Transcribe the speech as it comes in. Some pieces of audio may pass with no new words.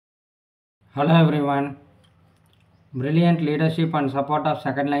Hello everyone. Brilliant leadership and support of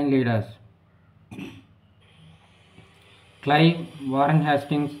second line leaders. Clive, Warren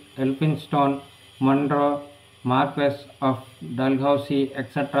Hastings, Elphinstone, Monroe, Marquess of Dalhousie,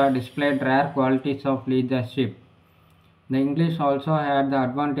 etc. displayed rare qualities of leadership. The English also had the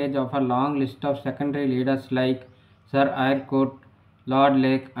advantage of a long list of secondary leaders like Sir Eyre Coote, Lord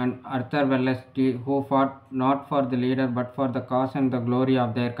Lake, and Arthur Wellesley, who fought not for the leader but for the cause and the glory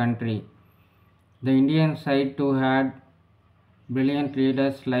of their country. The Indian side too had brilliant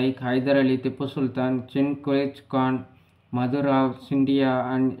leaders like Hyder Ali, Tipu Sultan, Chin Kulich Khan, Madhurao Scindia,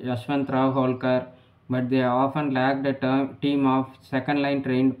 and Yashwantrao Holkar, but they often lacked a team of second line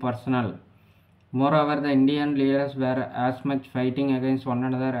trained personnel. Moreover, the Indian leaders were as much fighting against one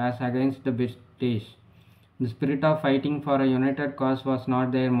another as against the British. The spirit of fighting for a united cause was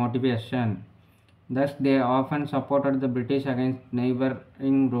not their motivation. Thus, they often supported the British against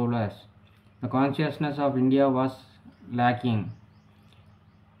neighboring rulers. The consciousness of India was lacking.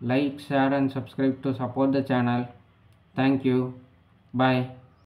 Like, share, and subscribe to support the channel. Thank you. Bye.